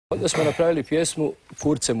Onda smo napravili pjesmu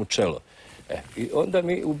Kurcem u čelo. I onda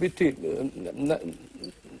mi u biti,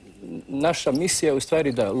 naša misija je u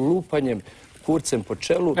stvari da lupanjem kurcem po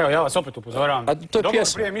čelu... Evo, ja vas opet upozoravam. Dobro,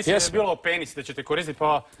 prije emisije je bilo o penis da ćete koristiti,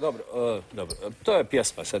 pa... Dobro, to je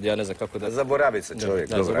pjesma, sad ja ne znam kako da... Zaboravi se čovjek,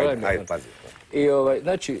 dobro, ajde, pazi. I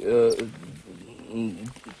znači,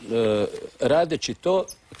 radeći to,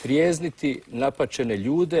 trijezniti napačene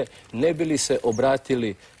ljude, ne bi li se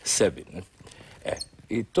obratili sebi.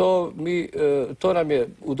 I to nam je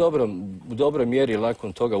u dobroj mjeri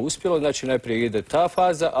nakon toga uspjelo. Znači, najprije ide ta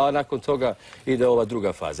faza, a nakon toga ide ova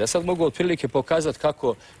druga faza. Ja sad mogu otprilike pokazati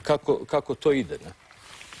kako to ide.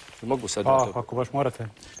 Mogu sad... Ako baš morate.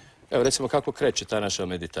 Evo, recimo kako kreće ta naša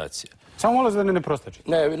meditacija. Samo molim da ne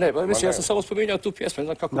prostačite. Ne, mislim, ja sam samo spominjao tu pjesmu. Ne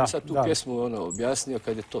znam kako bi sad tu pjesmu objasnio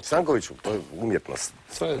kad je to... Stankoviću, to je umjetnost.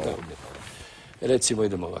 To je umjetnost. Recimo,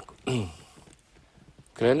 idemo ovako.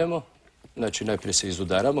 Krenemo. Znači, najprije se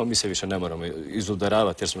izudaramo, mi se više ne moramo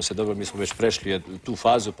izudaravati jer smo se dobro, mi smo već prešli tu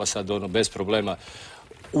fazu, pa sad bez problema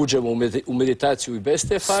uđemo u meditaciju i bez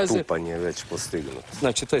te faze. Stupanj je već postignut.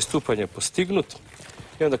 Znači, taj stupanj je postignut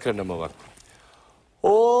i onda krenemo ovako.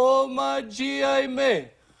 Omađijaj me,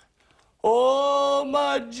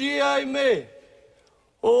 omađijaj me,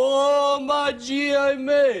 omađijaj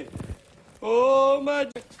me,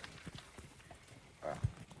 omađijaj.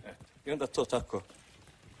 I onda to tako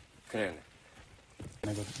krene.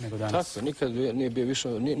 Nego danas. Tako, nikad nije bio više,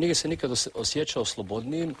 nije se nikad osjećao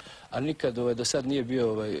slobodnijim, a nikad do sad nije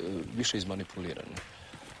bio više izmanipuliran.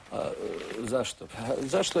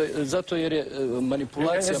 Zašto? Zato jer je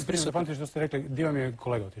manipulacija... Ja sam zapamtio što ste rekli, gdje vam je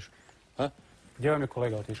kolega otišao? Gdje vam je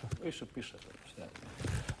kolega otišao? Više piše.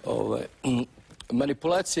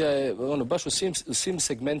 Manipulacija je baš u svim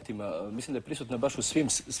segmentima, mislim da je prisutna baš u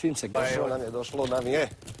svim segmentima. Došlo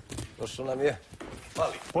nam je.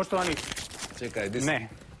 Pali. Poštovani... Čekaj, di si? Ne.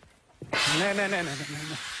 Ne.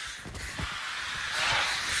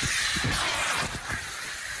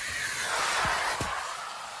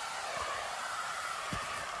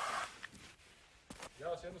 Ja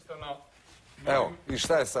vas jednostavno... Evo, i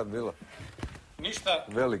šta je sad bilo? Ništa.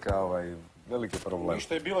 Veliki problem.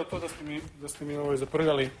 Ništa je bilo to da ste mi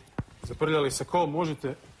zaprljali sako.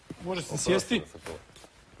 Možete sjesti,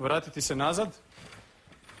 vratiti se nazad.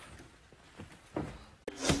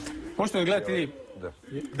 Poštovani gledatelji,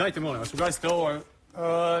 dajte molim vas, ugasite ovo,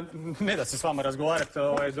 ne da se s vama razgovarati.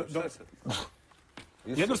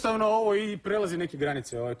 Jednostavno ovo i prelazi neke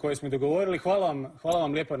granice koje smo dogovorili. Hvala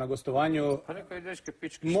vam lijepo na gostovanju. Pa neko je dečke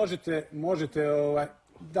pičke. Možete,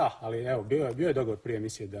 da, ali evo, bio je dogovor prije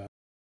emisije da...